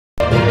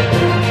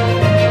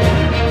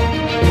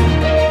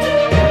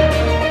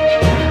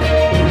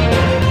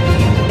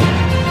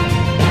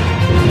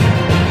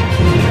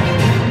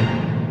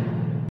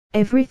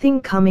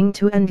Everything coming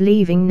to and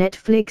leaving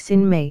Netflix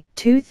in May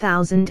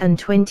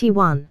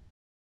 2021.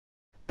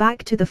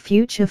 Back to the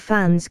Future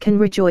fans can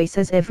rejoice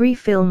as every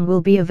film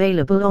will be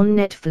available on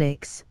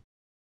Netflix.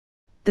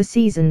 The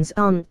seasons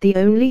aren't the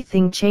only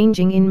thing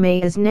changing in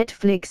May, as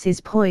Netflix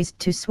is poised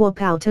to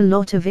swap out a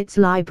lot of its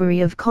library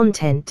of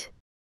content.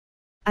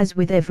 As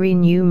with every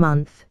new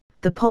month,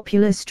 the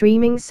popular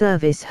streaming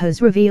service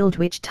has revealed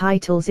which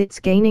titles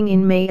it's gaining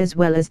in May, as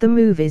well as the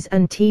movies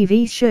and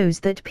TV shows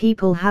that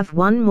people have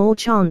one more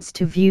chance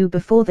to view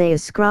before they are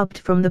scrubbed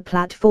from the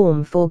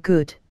platform for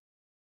good.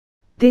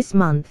 This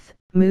month,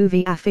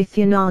 movie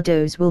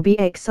aficionados will be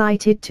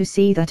excited to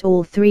see that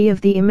all three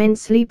of the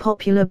immensely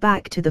popular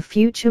Back to the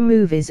Future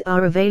movies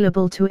are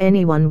available to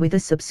anyone with a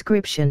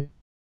subscription.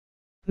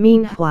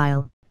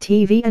 Meanwhile,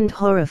 TV and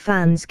horror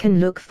fans can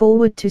look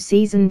forward to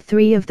Season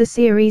 3 of the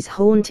series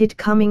Haunted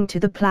coming to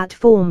the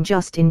platform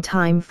just in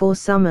time for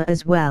summer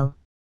as well.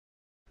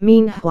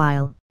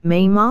 Meanwhile,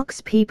 May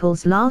marks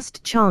people's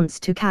last chance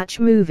to catch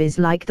movies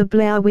like The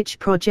Blair Witch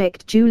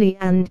Project, Julie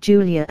and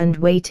Julia, and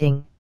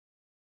Waiting.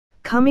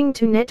 Coming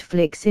to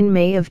Netflix in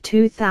May of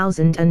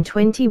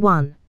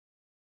 2021.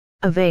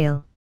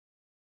 Avail.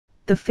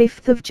 The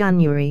 5th of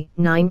January,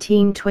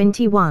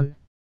 1921.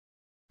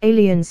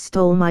 Aliens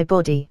Stole My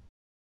Body.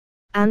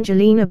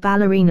 Angelina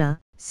Ballerina,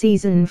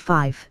 Season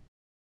 5.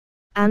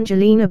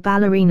 Angelina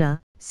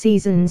Ballerina,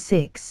 Season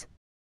 6.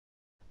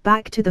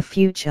 Back to the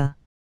Future.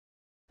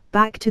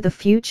 Back to the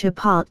Future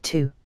Part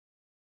 2.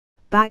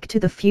 Back to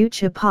the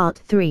Future Part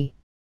 3.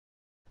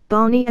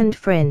 Barney and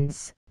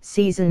Friends,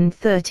 Season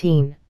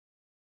 13.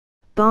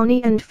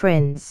 Barney and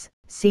Friends,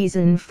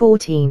 Season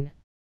 14.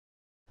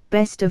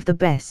 Best of the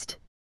Best.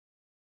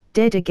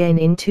 Dead Again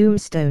in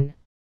Tombstone.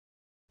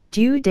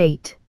 Due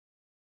Date.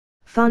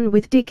 Fun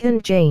with Dick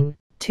and Jane,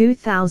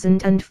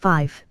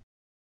 2005.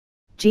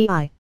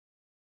 G.I.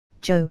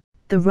 Joe,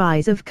 The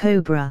Rise of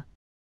Cobra.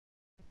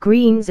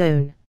 Green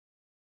Zone.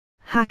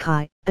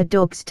 Hawkeye, A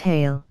Dog's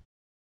Tale.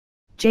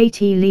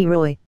 J.T.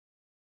 Leroy.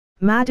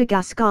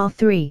 Madagascar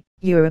 3,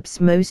 Europe's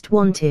Most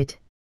Wanted.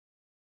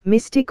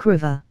 Mystic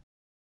River.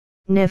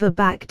 Never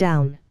Back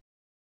Down.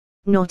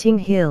 Notting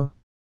Hill.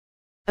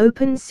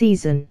 Open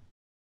Season.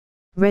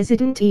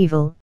 Resident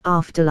Evil,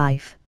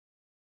 Afterlife.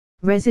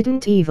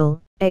 Resident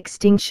Evil,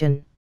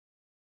 Extinction.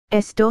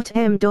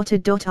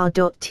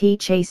 S.M.R.T.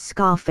 Chase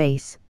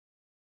Scarface.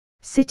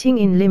 Sitting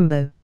in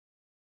Limbo.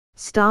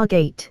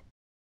 Stargate.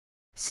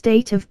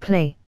 State of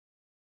Play.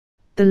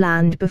 The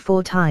Land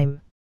Before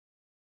Time.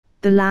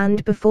 The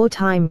Land Before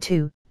Time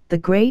 2, The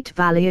Great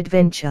Valley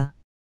Adventure.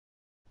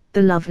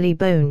 The Lovely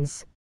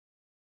Bones.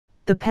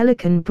 The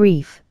Pelican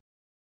Brief.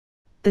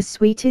 The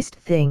Sweetest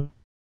Thing.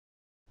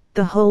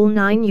 The Whole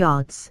Nine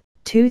Yards,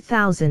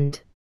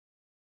 2000.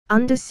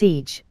 Under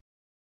Siege.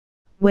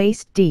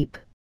 Waist Deep.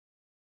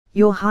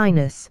 Your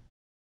Highness.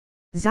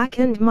 Zack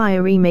and Maya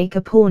remake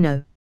a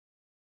porno.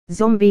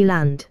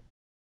 Zombieland.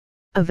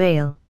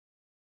 Avail.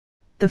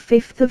 The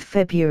 5th of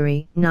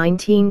February,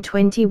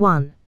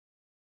 1921.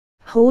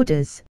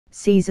 Hoarders,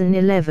 Season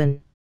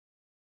 11.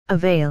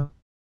 Avail.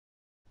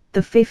 The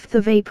 5th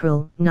of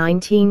April,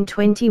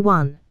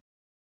 1921.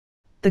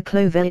 The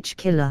Cloverleaf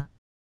Killer.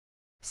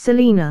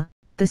 Selena,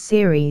 the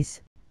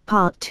Series,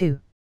 Part 2.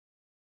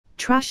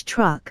 Trash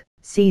Truck,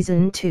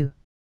 Season 2.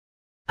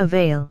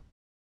 Avail.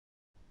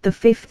 The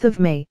 5th of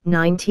May,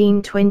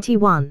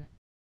 1921.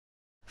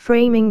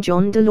 Framing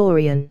John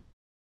DeLorean.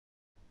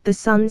 The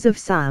Sons of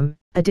Sam,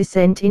 A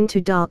Descent into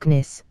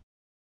Darkness.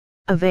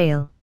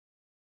 Avail.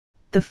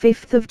 The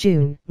 5th of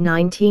June,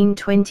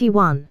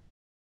 1921.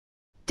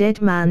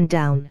 Dead Man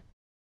Down.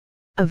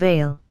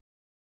 Avail.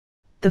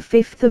 The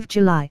 5th of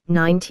July,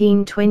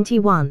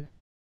 1921.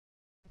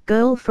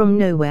 Girl from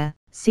Nowhere,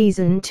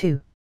 Season 2.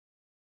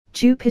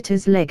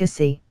 Jupiter's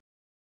Legacy.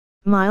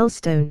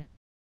 Milestone.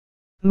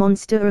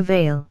 Monster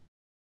Avail.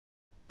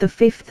 The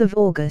 5th of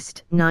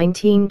August,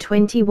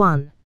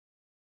 1921.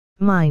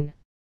 Mine.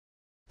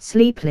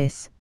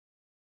 Sleepless.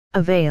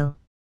 Avail.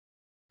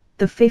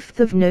 The 5th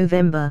of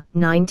November,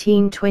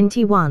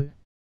 1921.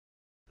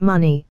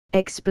 Money,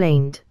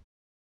 Explained.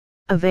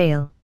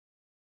 Avail.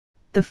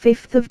 The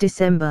 5th of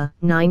December,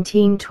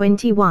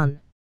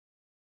 1921.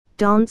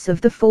 Dance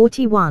of the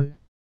 41.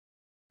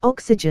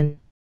 Oxygen.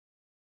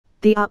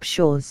 The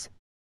Upshaws.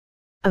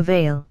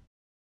 Avail.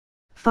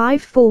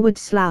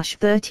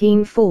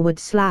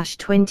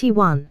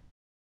 5/13/21.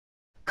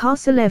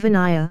 Cast 11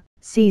 Aya,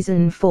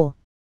 Season 4.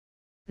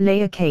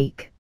 Layer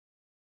Cake.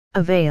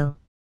 Avail.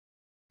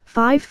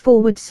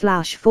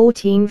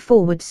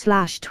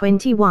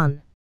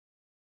 5/14/21.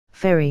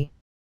 Ferry.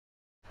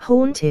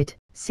 Haunted,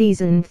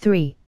 Season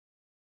 3.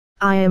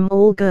 I Am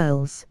All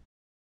Girls.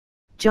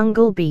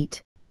 Jungle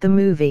Beat, the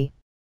movie.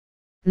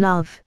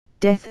 Love,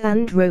 Death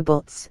and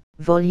Robots,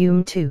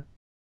 Volume 2.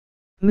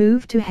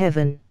 Move to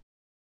Heaven.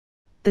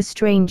 The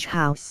Strange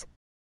House.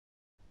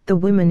 The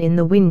Woman in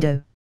the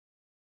Window.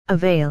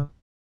 Avail.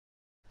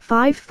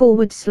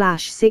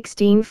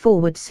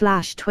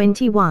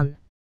 5/16/21.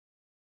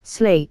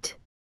 Slate.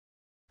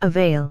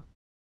 Avail.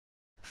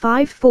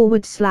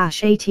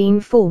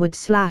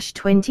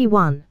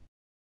 5/18/21.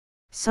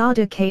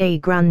 Sada Ka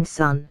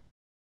grandson.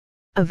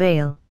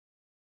 Avail.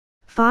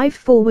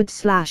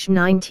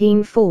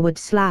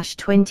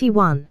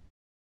 5/19/21.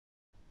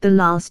 The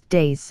Last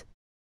Days.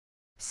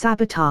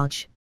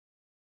 Sabotage.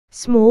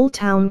 Small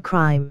Town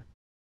Crime.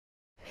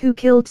 Who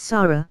Killed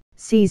Sarah,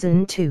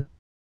 Season 2.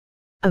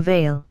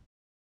 Avail.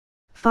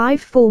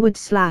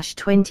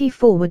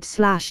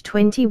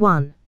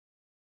 5/20/21.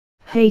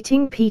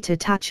 Hating Peter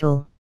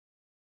Tatchell.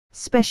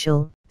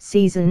 Special,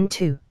 Season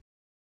 2.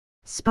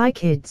 Spy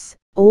Kids,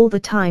 All the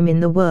Time in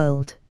the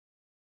World.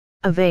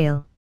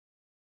 Avail.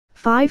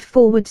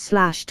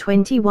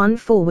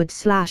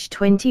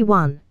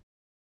 5/21/21.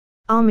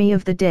 Army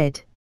of the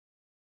Dead.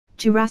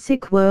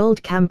 Jurassic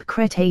World Camp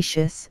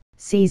Cretaceous,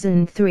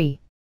 Season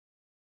 3.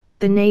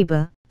 The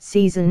Neighbor,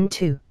 Season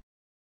 2.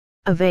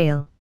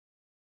 Avail.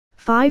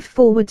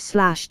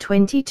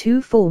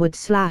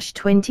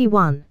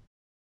 5/22/21.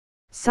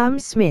 Sam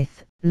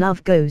Smith,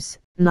 Love Goes,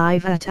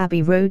 live at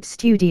Abbey Road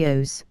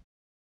Studios.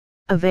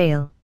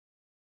 Avail.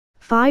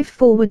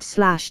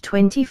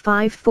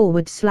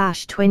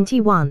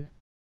 5/25/21.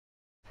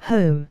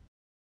 Home.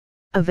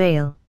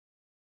 Avail.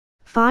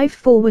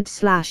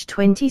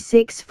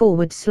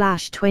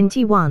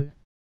 5/26/21.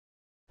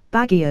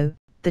 Baguio,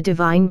 The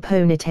Divine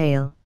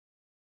Ponytail.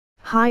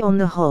 High on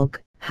the Hog,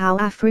 How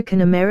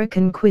African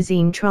American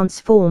Cuisine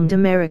Transformed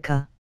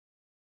America.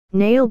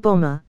 Nail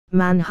Bomber,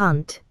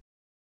 Manhunt.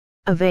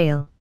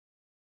 Avail.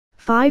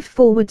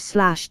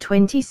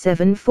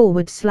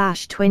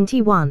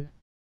 5/27/21.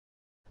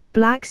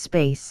 Black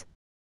Space.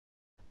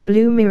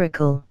 Blue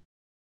Miracle.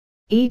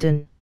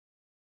 Eden.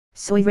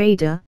 Soy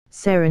Raider,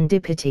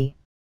 Serendipity.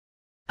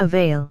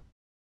 Avail.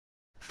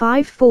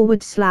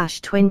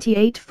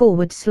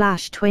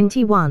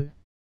 5/28/21.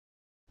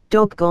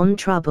 Doggone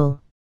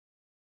Trouble.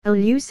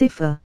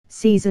 Lucifer,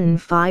 Season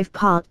 5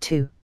 Part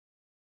 2.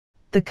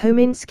 The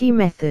Kominsky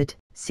Method,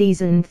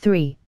 Season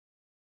 3.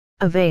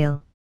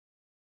 Avail.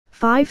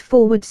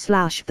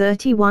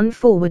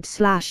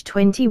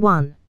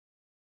 5/31/21.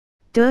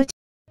 Dirty